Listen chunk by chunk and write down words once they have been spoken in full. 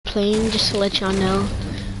playing, just to let y'all know.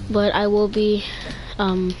 But I will be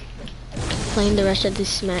playing the rest of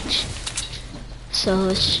this match. So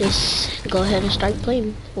let's just go ahead and start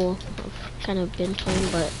playing. Well, I've kind of been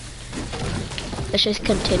playing, but let's just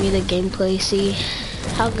continue the gameplay, see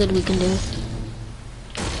how good we can do.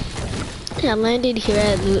 Yeah, I landed here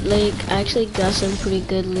at Loot Lake. I actually got some pretty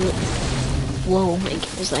good loot. Whoa, my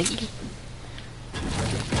game is laggy.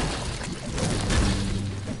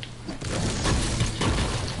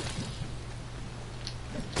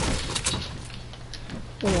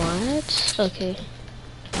 What? Okay.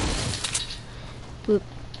 Boop.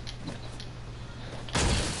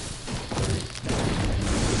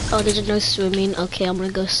 Oh, there's no swimming. Okay, I'm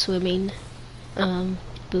gonna go swimming. Boop,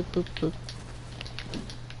 boop, boop.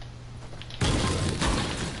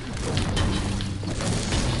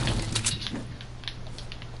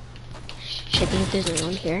 Checking if there's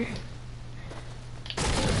anyone here.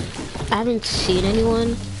 I haven't seen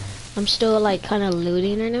anyone. I'm still like kind of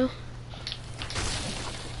looting right now.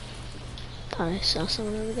 Thought I saw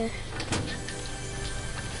someone over there.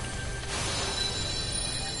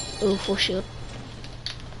 Ooh, full shield.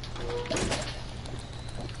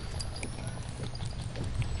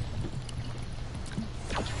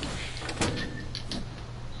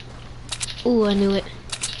 Ooh, I knew it.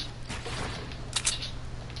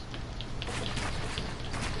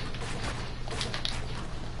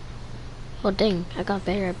 Oh dang, I got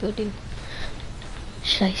better at building.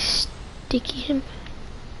 Should I sticky him?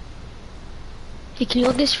 Hey, can you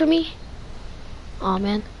hold this for me? Aw,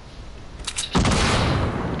 man.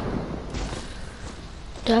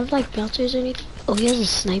 Do I have like bouncers or anything? Oh, he has a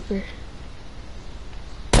sniper.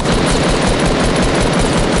 Oh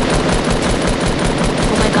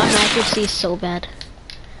my god, my accuracy is so bad.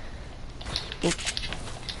 Yep.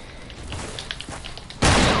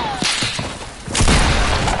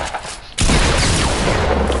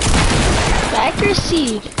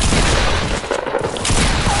 Accuracy.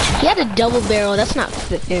 He had a double barrel. That's not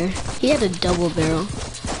fair. He had a double barrel.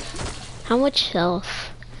 How much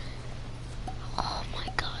health? Oh my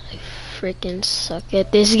god, I freaking suck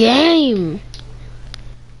at this game.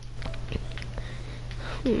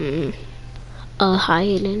 Hi,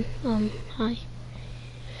 Aiden. Hi.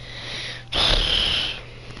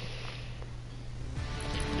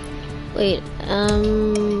 Wait,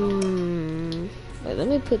 wait, let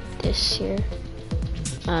me put this here.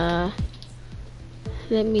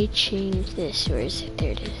 Let me change this. Where is it?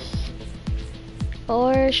 There it is.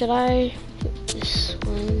 Or should I put this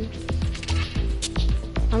one?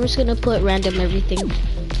 I'm just gonna put random everything.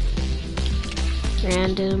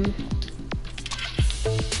 Random.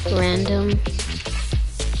 Random.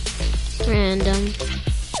 Random.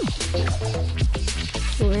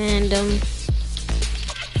 Random.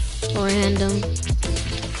 Random.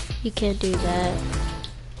 You can't do that.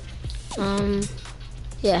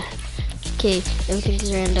 Yeah. Okay, everything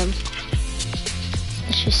is random.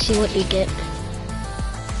 Let's just see what we get.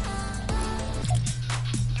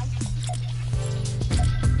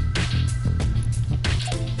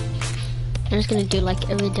 I'm just gonna do like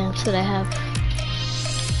every dance that I have.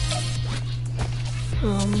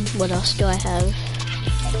 What else do I have?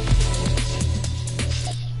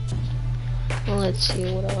 Well, let's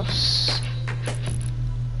see what else.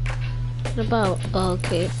 What about, oh,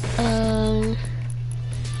 okay,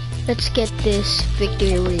 let's get this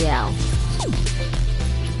Victory Royale.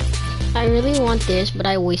 I really want this, but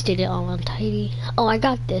I wasted it all on Tidy. Oh, I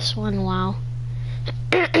got this one, wow.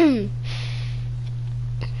 Let's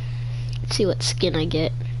see what skin I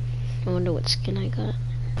get. I wonder what skin I got.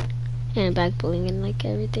 And back bling and like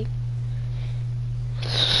everything.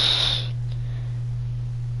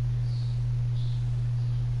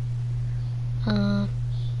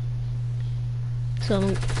 So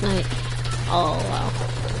like, oh wow.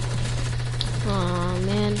 Oh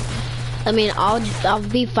man. I mean, I'll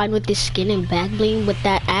be fine with this skin and back bling, but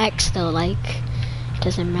that axe though, like,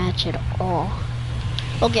 doesn't match at all.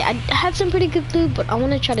 Okay, I have some pretty good loot, but I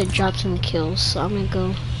want to try to drop some kills, so I'm gonna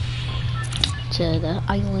go to the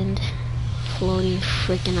island, floating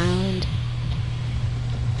freaking island.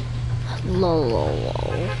 Lol.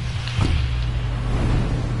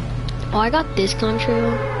 Oh, I got this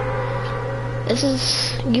control. This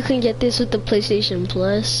is, you can get this with the PlayStation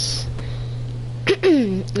Plus.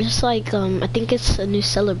 It's like, I think it's a new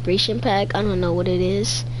celebration pack. I don't know what it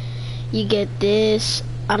is. You get this.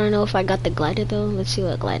 I don't know if I got the glider though. Let's see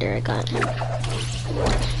what glider I got.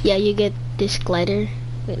 Yeah, you get this glider.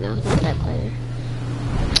 Wait, no, not that glider.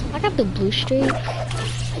 I got the blue streak.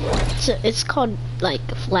 So it's called like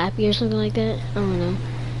Flappy or something like that. I don't know.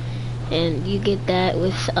 And you get that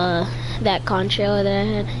with that contrail that I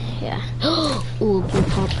had. Yeah. Ooh, blue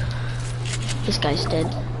pump. This guy's dead.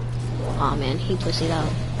 Aw, man, he pussied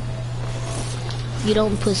out. You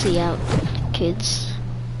don't pussy out, kids.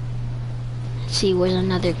 Let's see, where's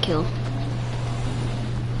another kill?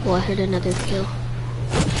 Oh, I heard another kill.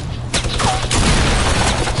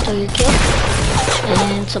 Stole your kill?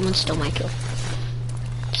 And someone stole my kill.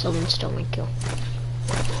 Someone stole my kill.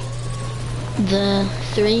 The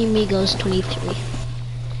 3 Migos 23.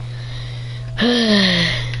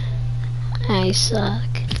 I suck.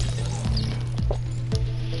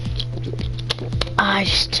 I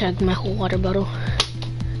just chugged my whole water bottle.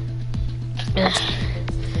 Ugh.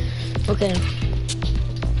 Okay.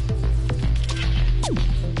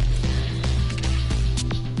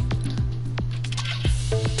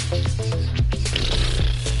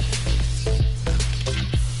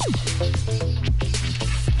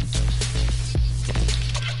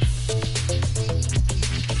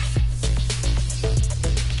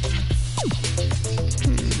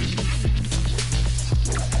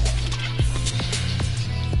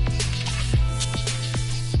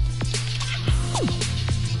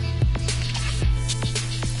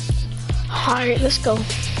 Alright, let's go.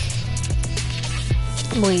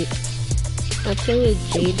 Wait. I play with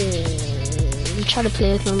Jaden. I'm trying to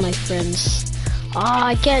play with one of my friends. Ah,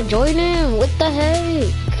 I can't join him. What the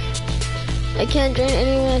heck? I can't join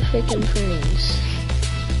any of my freaking friends.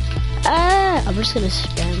 Ah, I'm just gonna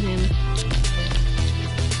spam him.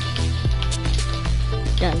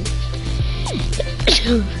 Done.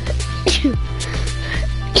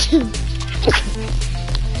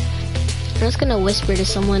 I'm just gonna whisper to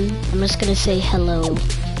someone. I'm just gonna say hello.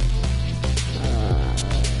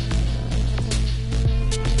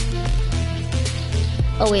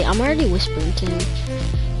 Oh wait, I'm already whispering to him.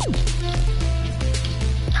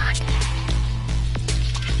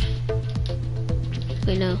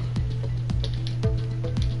 Wait, no.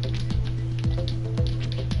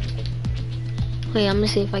 Wait, I'm gonna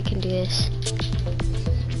see if I can do this.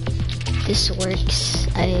 This works.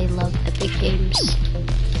 I love Epic Games.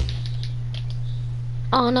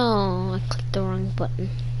 Oh no, I clicked the wrong button.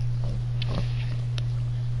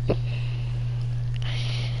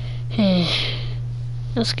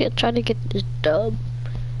 Let's try to get this dub.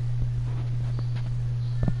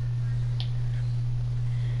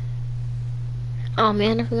 Oh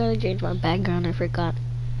man, I forgot to change my background. I forgot.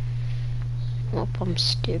 Oh, I'm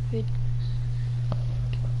stupid.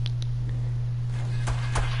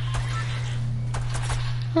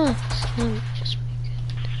 Huh, just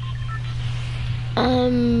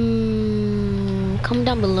comment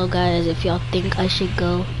down below, guys, if y'all think I should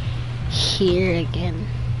go here again.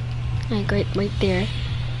 Like right there.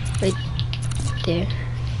 Right there.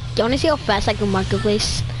 You wanna see how fast I can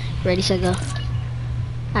marketplace? Ready, set, go.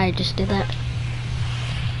 I just did that.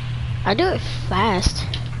 I do it fast.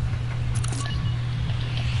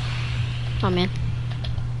 Oh man.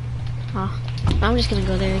 Oh, I'm just gonna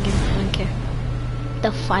go there again. I don't care.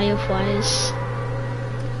 The fireflies.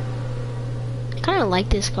 I kinda like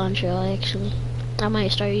this control actually. I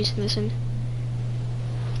might start using this one.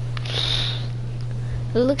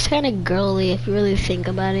 It looks kinda girly if you really think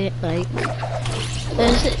about it. Like,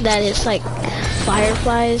 that it's like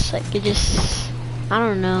fireflies. Like, it just, I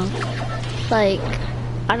don't know. Like,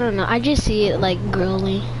 I don't know. I just see it like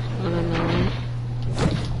girly. I don't know.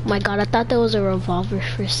 Oh my god, I thought that was a revolver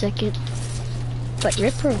for a second. But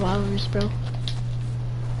rip revolvers, bro.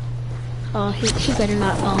 Oh, he better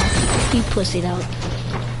not. Oh, he pussied out.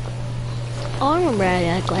 Oh, I remember I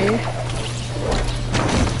had that glider.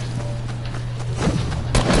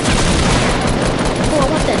 Oh, I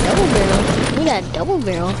want that double barrel. Give me that double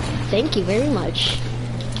barrel. Thank you very much.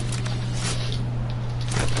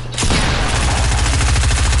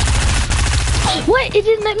 What? It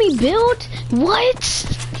didn't let me build? What?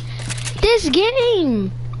 This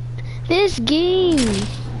game. This game,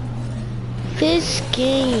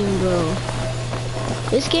 bro.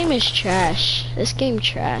 This game is trash. This game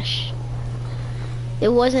trash. It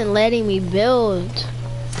wasn't letting me build.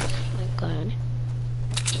 Oh my god.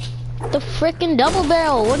 The frickin' double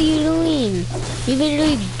barrel. What are you doing? You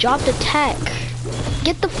literally dropped attack.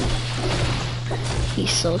 Get the.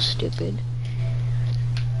 He's so stupid.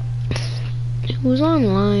 Who's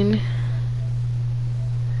online?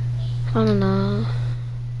 I don't know.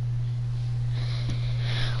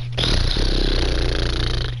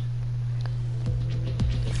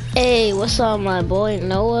 Hey, what's up, my boy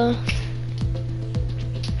Noah?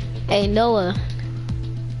 Hey, Noah.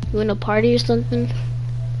 You in a party or something?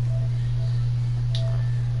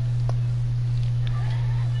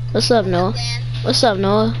 What's up, Noah? What's up,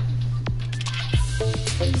 Noah?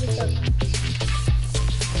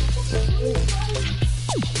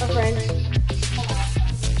 My friend.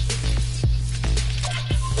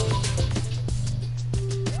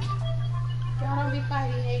 Don't be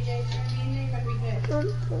fighting, AJ. You're gonna be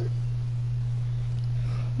good.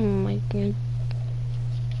 Oh my god.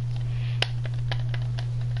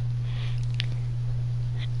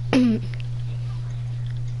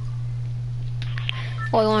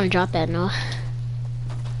 Oh, I want to drop that now.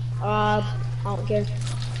 I don't care.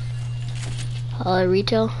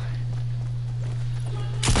 Retail.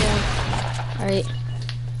 Yeah. Alright.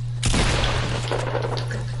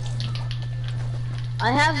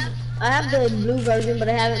 I have the blue version, but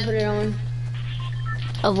I haven't put it on.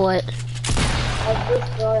 Of what? Of this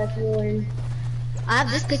girl that's ruined. I have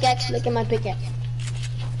this pickaxe. Look at my pickaxe.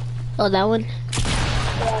 Oh, that one? Yeah,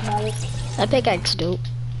 I have it. That pickaxe dope.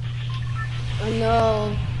 I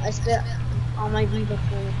know. I spent all my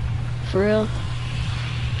V-Bucks on it. For real.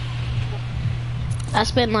 I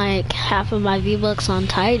spent like half of my V-Bucks on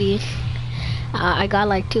Tidy. I got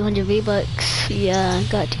like 200 V-Bucks. Yeah, I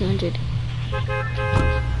got 200.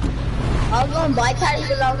 I was gonna buy Tidy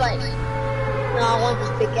because I was like, no, I want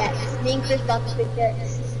this pickaxe. Me and Chris got the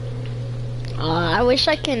pickaxe. I wish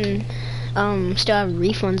I can still have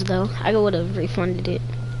refunds though. I would have refunded it.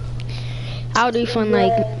 I would refund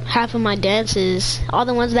like half of my dances. All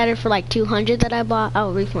the ones that are for like 200 that I bought, I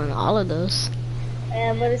would refund all of those.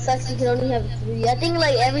 Yeah, but it sucks you can only have 3. I think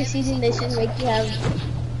like every season they should make you have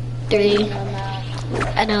 3.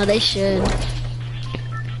 I know, they should.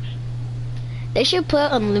 They should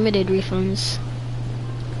put unlimited refunds.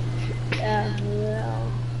 Yeah,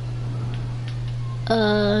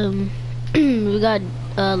 We got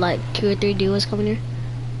like 2 or 3 duos coming here.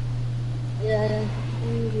 yeah,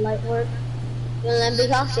 light work. You want that big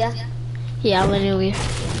house? Yeah. Yeah, I'm in over here.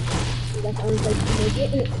 That's the only place to make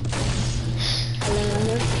it.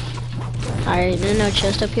 Alright, there's no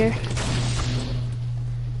chest up here.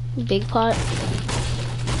 Big pot.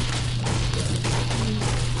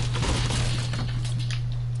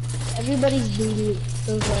 Everybody's booty,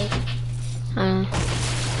 feels like.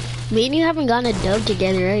 Me and you haven't gotten a dub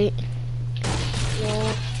together, right?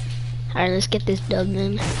 Yeah. Alright, let's get this dub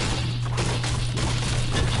then.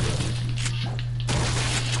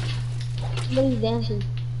 Somebody's dancing.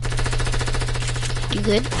 You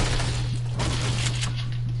good?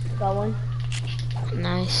 Got one.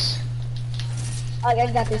 Nice. I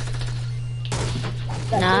got this.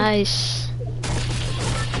 Got Nice.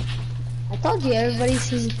 I told you everybody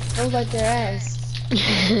sees feels like their ass.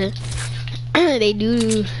 They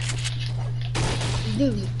do.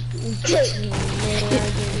 Dude.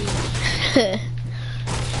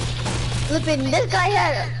 Flipping, this guy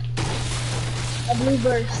had a blue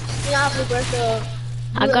burst. You know how blue burst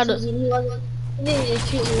I got a. he didn't even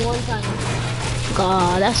shoot me one time.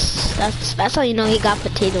 God, that's how you know he got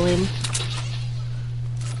potato in.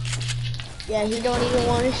 Yeah, he don't even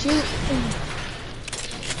want to shoot.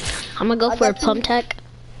 I'm gonna go for a pump tech.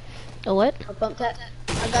 A what? A pump tech.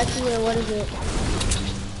 I got you. What is it?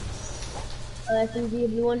 SMG,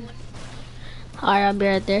 blue one. Alright, I'll be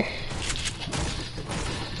right there.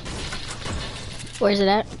 Where's it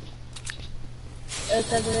at?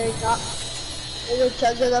 It's at the very top. There's a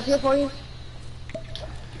chug jug up here for you.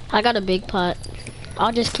 I got a big pot.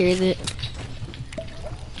 I'll just carry it.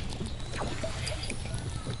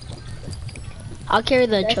 I'll carry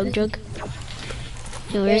the chug jug.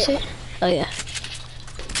 Yo, where is it? Oh yeah.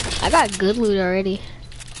 I got good loot already.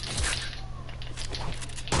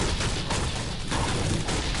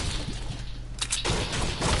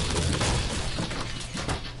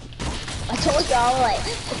 I told y'all, like,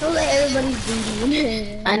 I told like everybody's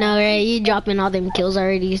bleeding. I know, right? You dropping all them kills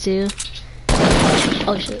already too.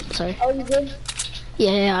 Oh shit, sorry. Oh, you good?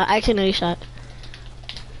 Yeah, I accidentally shot.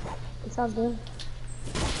 It sounds good.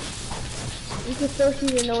 You can still see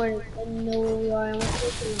you know where we are and we're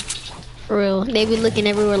still seeing. For real. They be looking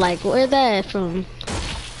everywhere like, where that from?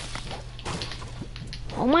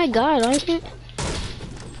 Oh my god, why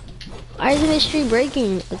isn't this tree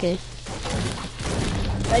breaking? Okay.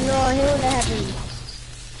 I know, I hate when that happens.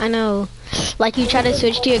 I know. Like you try to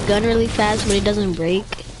switch to your gun really fast, but it doesn't break.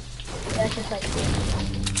 That's just like,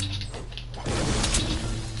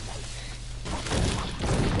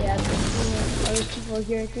 yeah, other people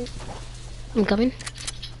here, I think. I'm coming.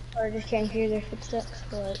 Or just can't hear their footsteps,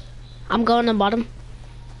 but. I'm going to the bottom.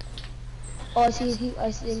 Oh, I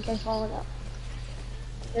think I falling up.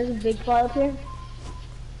 There's a big pot up here.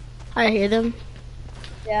 I hear them.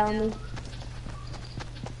 Yeah, on me.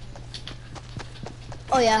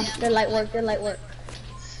 Oh yeah, they're light work,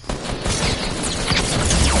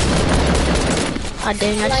 Ah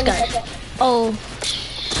dang, I just got. Oh.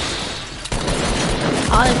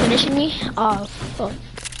 Oh, they're finishing me? Oh. Oh.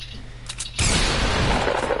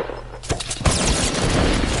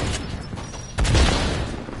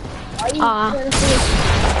 Are you Ah. trying to see?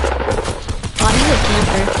 Oh, he's a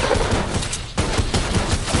camper.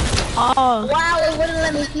 Oh. Wow, it wouldn't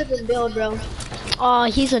let me flip and build, bro. Oh,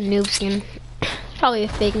 he's a noob skin. Probably a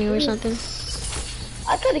fake noob or something.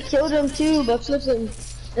 I could have killed him too, but flipping.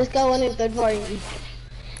 This guy went in third party.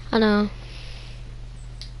 I know.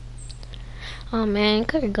 Oh man,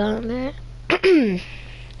 could have gotten that.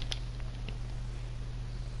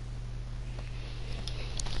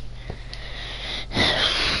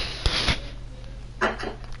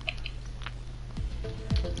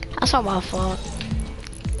 That's not my fault.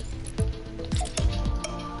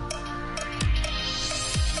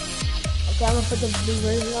 Okay, I'm gonna put the blue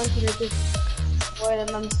version on to make this sweat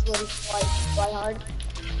and I'm sweating quite hard.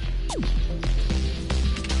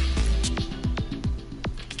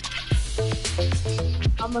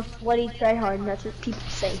 I'm a sweaty tryhard, that's what people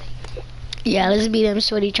say. Yeah, let's beat them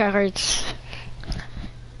sweaty tryhards.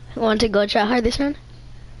 Want to go try hard this round?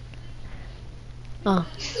 Oh.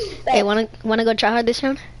 Hey, wanna go try hard this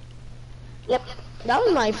round? Yep. That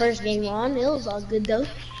was my first game on. It was all good though.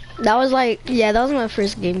 That was like, yeah, that was my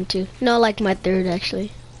first game too. No, like my third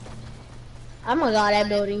actually. I'm a god at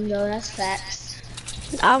building though, that's facts.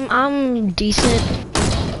 I'm decent.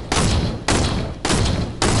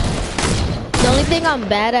 The only thing I'm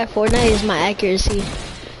bad at Fortnite is my accuracy.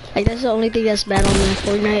 Like that's the only thing that's bad on me in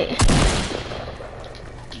Fortnite.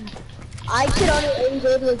 I could only aim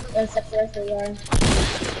good with suppressor yard.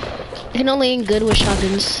 I can only aim good with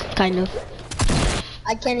shotguns, kind of.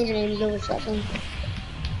 I can't even aim good with shotgun.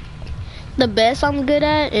 The best I'm good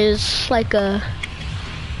at is like a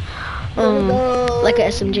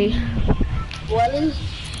SMG. Welling?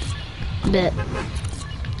 Bet.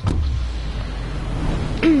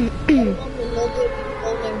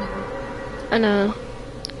 I know.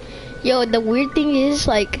 Yo, the weird thing is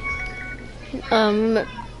like,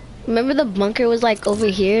 remember the bunker was like over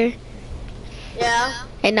here, Yeah.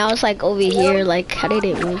 and now it's like over here. Like, how did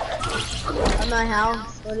it move? At my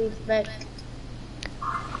house. What do you expect?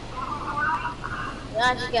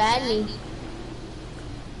 Yeah, she got me.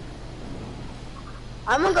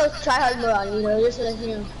 I'm gonna go try hard more on you though, just to let you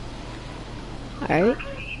know. Alright.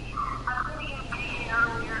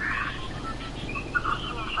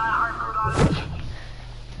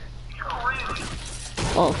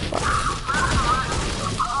 Oh fuck.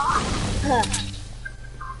 Huh.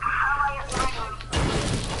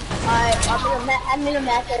 Alright, I'm in a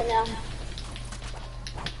match right now.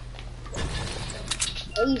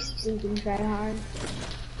 Oh, you stinking try hard.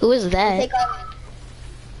 Who is that? Take off.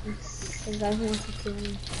 It's the guy who wants to kill me.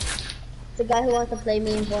 It's the guy who wants to play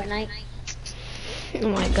me in Fortnite. Oh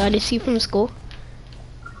my god, is he from school?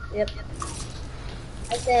 Yep.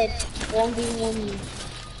 I said 1v1 me.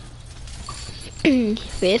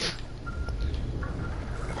 Fifth?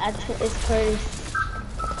 It's Curtis.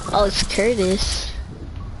 Oh, it's Curtis.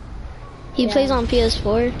 He Yeah. plays on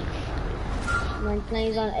PS4. Mine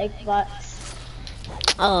plays on Xbox.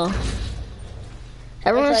 Oh.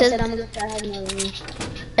 Everyone That's why I says. said I'm gonna try hard more than you.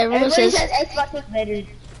 Everyone Everybody says. says Xbox is better.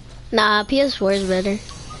 Nah, PS4 is better.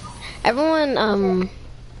 Everyone Everybody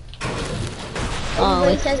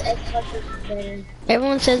Oh, says Xbox is better.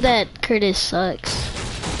 everyone says that Curtis sucks.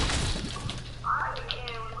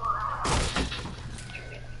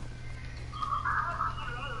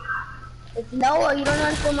 It's Noah, you don't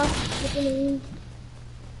understand my flipping name.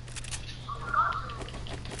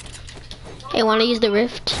 Hey, wanna use the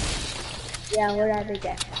rift? Yeah, where are they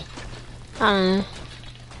at? I don't know.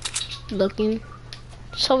 Looking.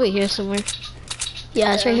 It's over here somewhere.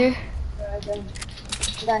 Yeah, it's right here. Where are they?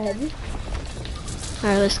 Got heavy?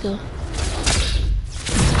 Alright, let's go.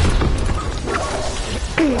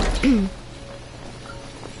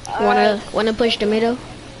 Wanna push tomato?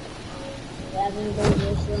 Yeah, I'm gonna go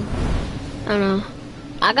this way. I don't know.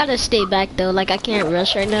 I gotta stay back though, like I can't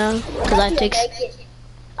rush right now. Cause I took.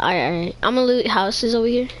 Alright. I'm gonna loot houses over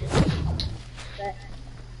here.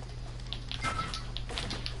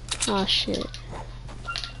 Oh shit.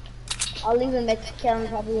 I'll leave a Mexican on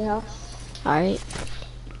top of your house. Alright.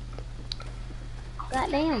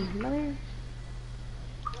 Goddamn, mother.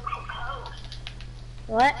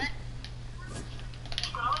 What?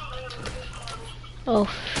 Oh,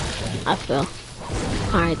 I fell.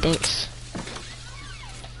 Alright, thanks.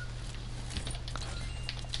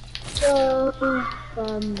 So,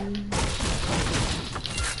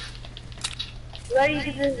 ready to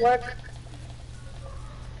do this work?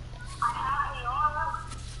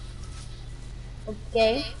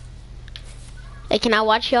 Okay. Hey, can I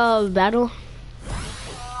watch y'all battle?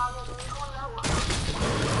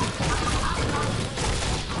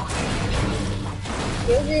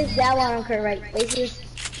 This that one on current right. Places.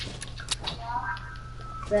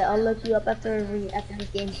 But I'll look you up after this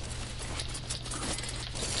game.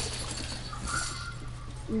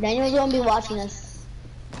 Daniel's gonna be watching us.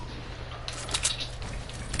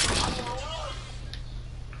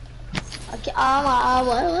 Okay,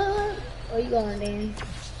 what? Where you going, Dan?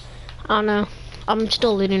 I don't know. I'm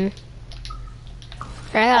still looting.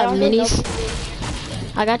 I I got don't get no.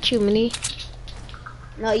 minis. I got you, mini.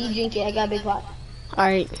 No, you drink it. I got a big pot.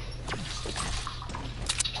 Alright.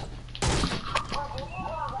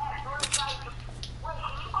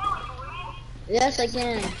 Yes, I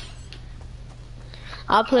can.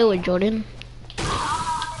 I'll play with Jordan.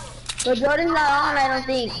 But Jordan's not on, I don't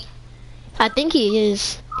think. I think he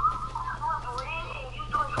is.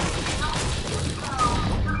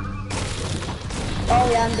 Oh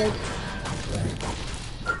yeah, I'm dead.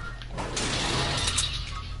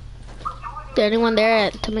 There anyone there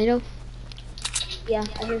at Tomato? Yeah,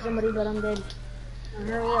 I hear somebody, but I'm dead.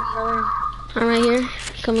 Hurry up, brother. I'm right here.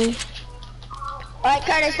 Come here. Alright,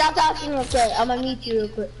 Curtis, stop talking real quick. I'm gonna meet you real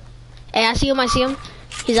quick. Hey, I see him. I see him.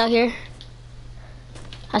 He's out here.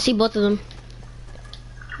 I see both of them.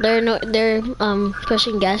 They're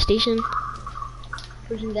pushing gas station.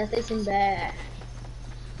 Pushing gas station back.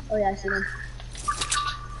 Oh yeah, I see them.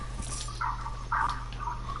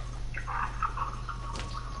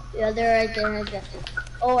 Yeah, they're right there.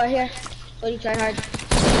 Oh, right here. Oh, you try hard.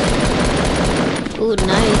 Ooh,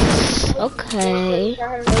 nice. Okay.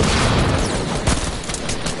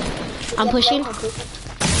 I'm pushing.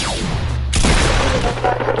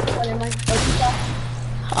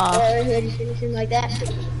 Oh, Right here, just finishing like that.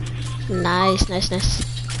 nice. There's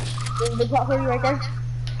a big pot for you right there.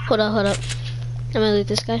 Hold up. I'm gonna loot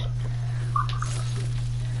this guy.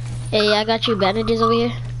 Hey, I got you bandages over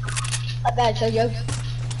here. I got it, Jojo.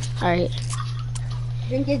 Alright.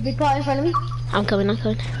 Drink this big pot in front of me. I'm coming. I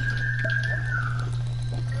could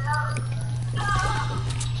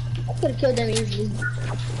have killed them easily.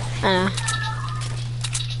 I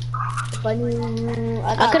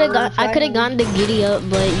could have gone to giddy up,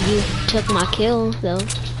 but you took my kill though.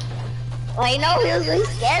 Well, I know, he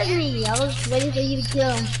scared me. I was waiting for you to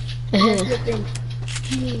kill him.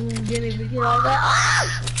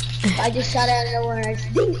 I just shot out of nowhere and I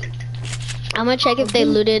stink. I'm gonna check if they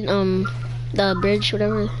looted the bridge,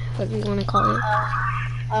 whatever you wanna call it.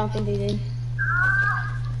 I don't think they did.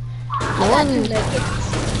 No one.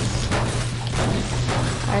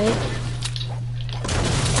 Alright.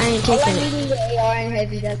 I ain't All I taking need it. is the AR and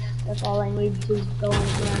heavy. That's all I need to go on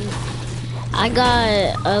the ground. I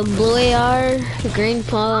got a blue AR, green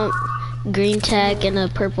pump, green tac, and a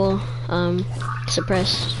purple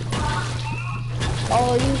suppress.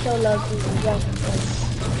 Oh, you so lucky.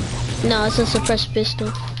 No, it's a suppressed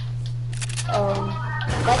pistol.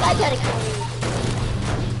 That guy tried to kill me.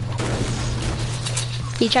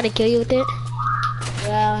 He tried to kill you with it?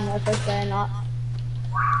 Yeah, my first guy not.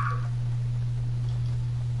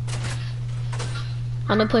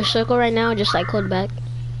 I'm gonna push circle right now, just like hold back.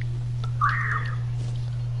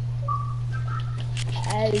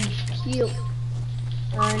 I cute.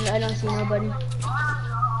 And I don't see nobody.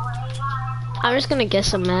 I'm just gonna get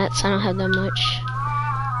some mats. I don't have that much.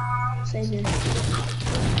 Same here.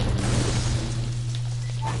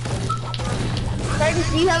 Curtis,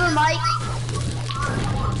 do you have a mic?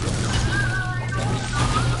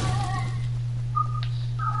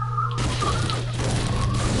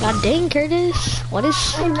 God dang, Curtis.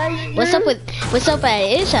 What's up at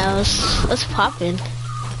his house? What's poppin'?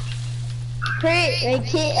 Curtis.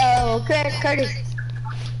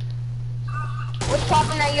 What's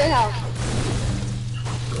popping at your house?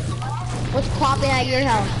 What's popping at your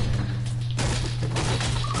house?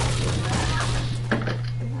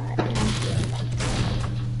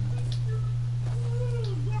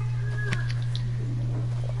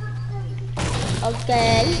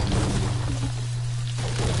 Okay.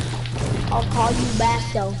 I'll call you back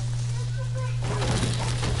though.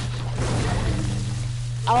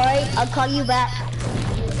 Alright, I'll call you back.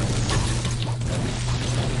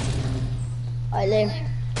 Alright, there.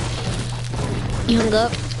 You hung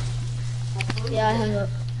up? Yeah, I hung up.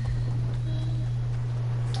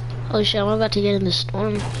 Oh shit, I'm about to get in the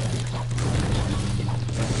storm.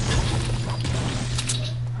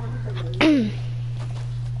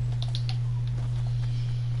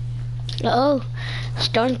 Uh oh,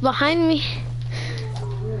 storm's behind me.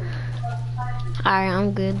 Alright,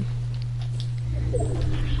 I'm good.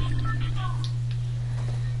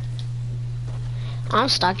 I'm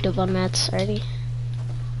stocked up on mats already.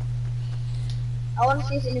 I want to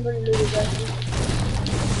see if anybody loses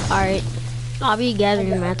us. Alright, I'll be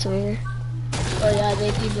gathering mats over here. Oh yeah,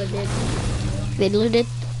 they people did. They looted.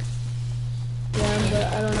 Yeah, but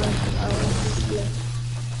I don't know if I want to play.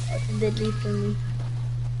 That's a bit deep for me.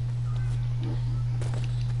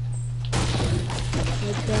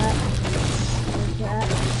 No trap. No trap.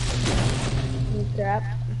 No trap.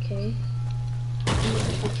 Okay.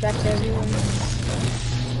 We trapped everyone.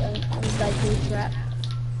 It's like we trap.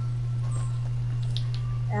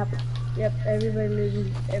 Yep. Yep. Everybody loses.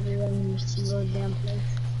 Everyone in a single damn place.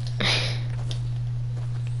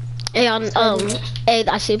 Hey, hey,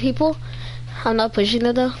 I see people. I'm not pushing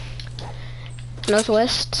it though.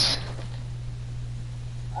 Northwest.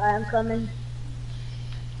 I'm coming.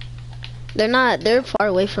 They're far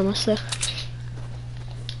away from us though.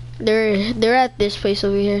 They're at this place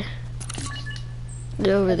over here.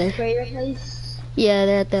 They're over there. Prayer place? Yeah,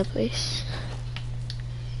 they're at that place.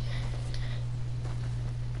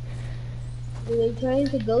 Are they trying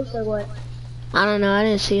to ghost or what? I don't know, I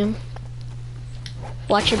didn't see him.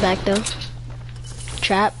 Watch your back though.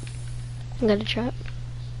 Trap. I got a trap.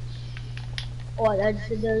 Oh, that's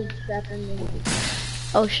there's a trap in there.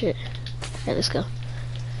 Oh shit. Alright, let's go.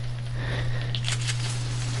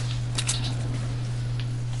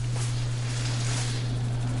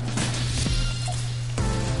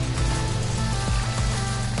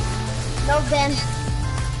 No, Ben.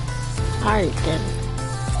 Alright then.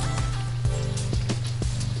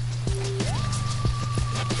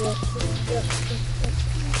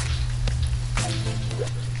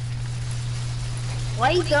 Why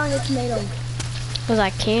are you throwing the tomato? Cause I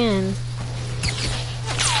can.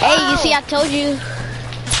 Hey, you see, I told you.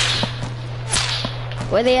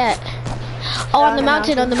 Where they at? Oh, on the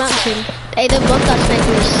mountain, on the mountain. Hey, they both got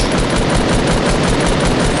snipers.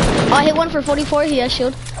 Oh, I hit one for 44. He has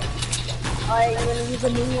shield. Alright, you're gonna use a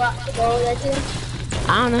moonwalk to go there too?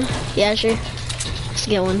 I don't know. Yeah, sure. Let's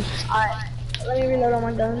get one. Alright, let me reload on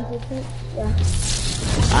my gun real quick. Yeah.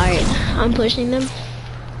 Alright, I'm pushing them.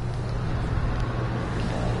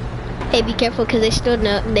 Hey, be careful, cause they still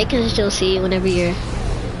know. They can still see you whenever you're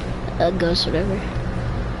a ghost, or whatever.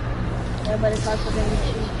 Yeah, but it's hard for them to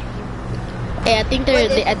shoot. Hey, I think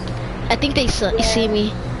I think they see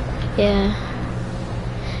me. Yeah.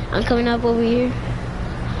 I'm coming up over here.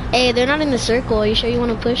 Hey, they're not in the circle. Are you sure you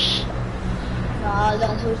want to push? Nah,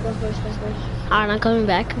 don't push, don't push, don't push. Alright, I'm coming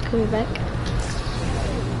back. I'm coming back.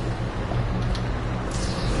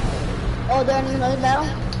 Oh, they're in another battle?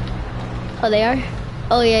 Oh, they are?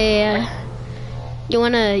 Oh, yeah. You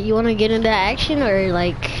wanna get into action or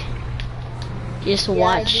like just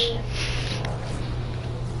watch? Yeah,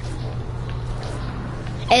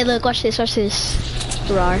 Hey, look, watch this,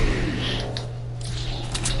 Rar.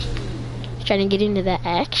 Trying to get into that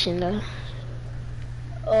action though.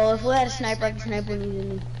 Oh, if we had a sniper, I could snipe one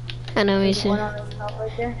easily. I know, There's Mason. one on the top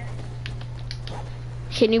right there.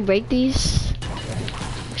 Can you break these?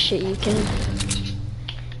 Shit, you can.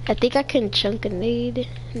 I think I can chunk a nade.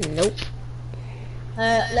 Nope.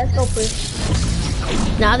 Let's go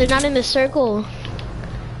push. Nah, they're not in the circle.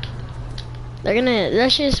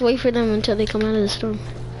 Let's just wait for them until they come out of the storm.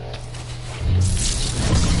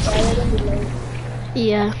 Yeah, they're gonna be late.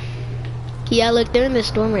 Yeah. Yeah, look, they're in the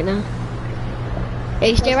storm right now.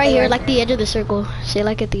 Hey, stay right here, like the edge of the circle. Stay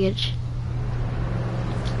like at the edge.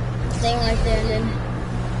 Staying right there, and then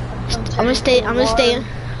I'm gonna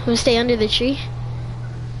stay under the tree.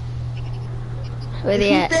 Where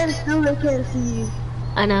they at? Still, they can't see you.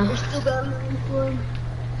 I know. They're still battling for him.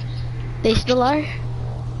 They still are? Yep.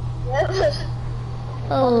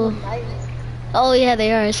 Oh. Oh yeah,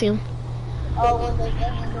 they are. I see them. Oh, one's right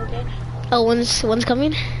there, one's right there. Oh, one's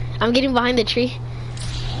coming. I'm getting behind the tree.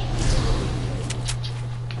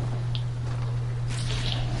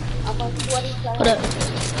 Hold up.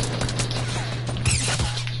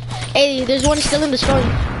 Hey, there's one still in the storm.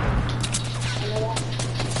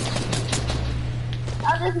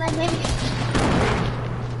 Oh, this nice name.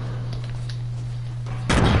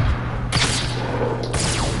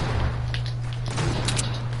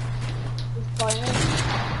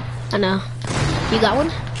 I know. You got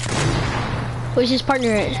one? Where's his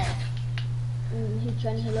partner at? He's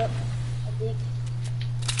trying to heal up, I think.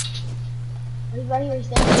 Everybody here is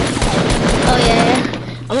standing. Oh yeah.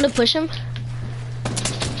 I'm gonna push him.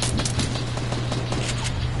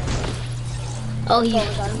 Oh,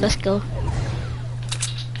 let's go.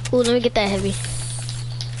 Ooh, let me get that heavy.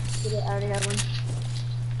 Get it, I already have one.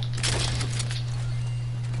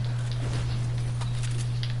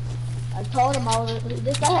 I told him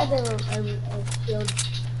this guy has a shield.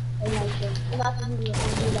 Not to do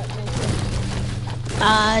that kind of thing.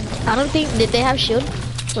 I don't think, did they have shield?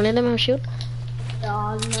 One of them have shield?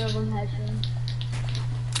 No, none of them had shield.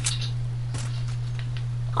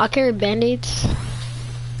 I'll carry band-aids.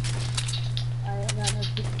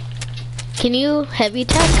 Can you heavy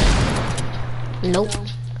attack? Nope. No.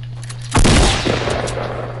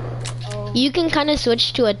 Oh. You can kind of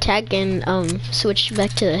switch to attack and switch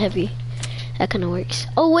back to the heavy. That kind of works.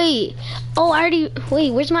 Oh wait. Oh, I already.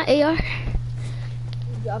 Wait, where's my AR? You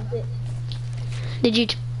dropped it Did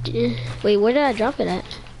you? Wait, where did I drop it at?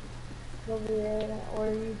 over there, or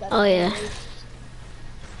you got Oh it. yeah.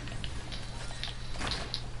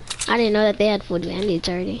 I didn't know that they had full band-aids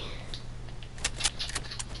already.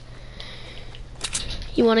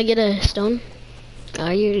 You want to get a stone? Oh,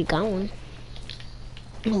 you already got one.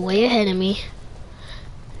 Way ahead of me.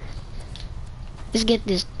 Let's get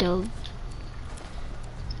this dope.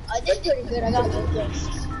 I did pretty good. I got no kills.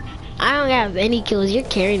 I don't have any kills. You're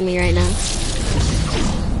carrying me right now.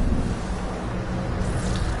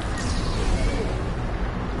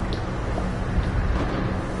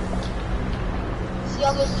 See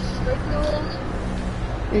all those breaking over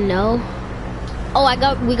there? No. Oh,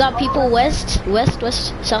 we got people west,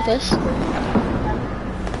 southwest.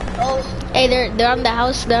 Oh, Hey, they're on the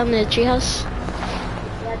house, they're on the tree house.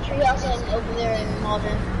 yeah, treehouse and over there in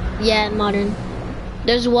Modern. Yeah, in modern.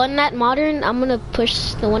 There's one at modern. I'm gonna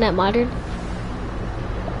push the one at modern.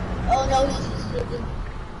 Oh no, he's sleeping.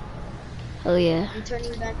 Oh yeah. I'm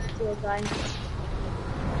turning back into a guy.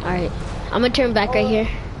 Alright. I'm gonna turn back right here.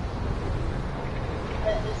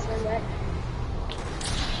 Let's turn back.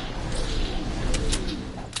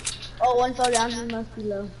 Oh, one fell down, he must be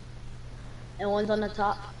low. And one's on the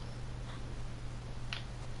top.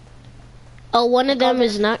 Oh, one of them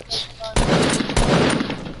is knocked.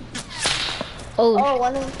 Oh, Oh,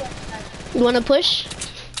 one of them. you wanna push?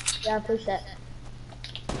 Yeah, push that.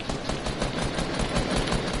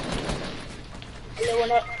 Other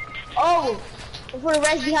one up. Oh! For the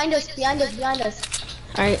res behind us, behind us, behind us.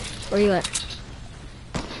 Alright, where you at?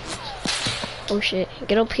 Oh shit,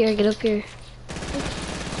 get up here, get up here.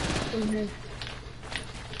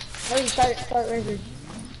 Hurry, start resing.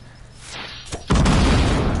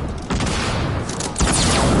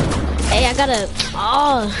 Hey, I gotta,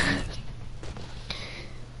 oh.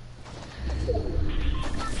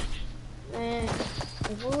 Man,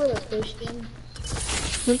 if we would've pushed him.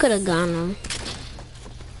 We could've gone him.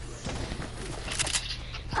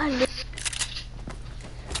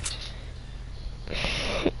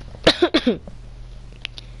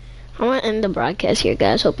 I'm gonna end the broadcast here,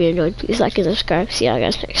 guys. Hope you enjoyed. Please like and subscribe. See y'all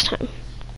guys next time.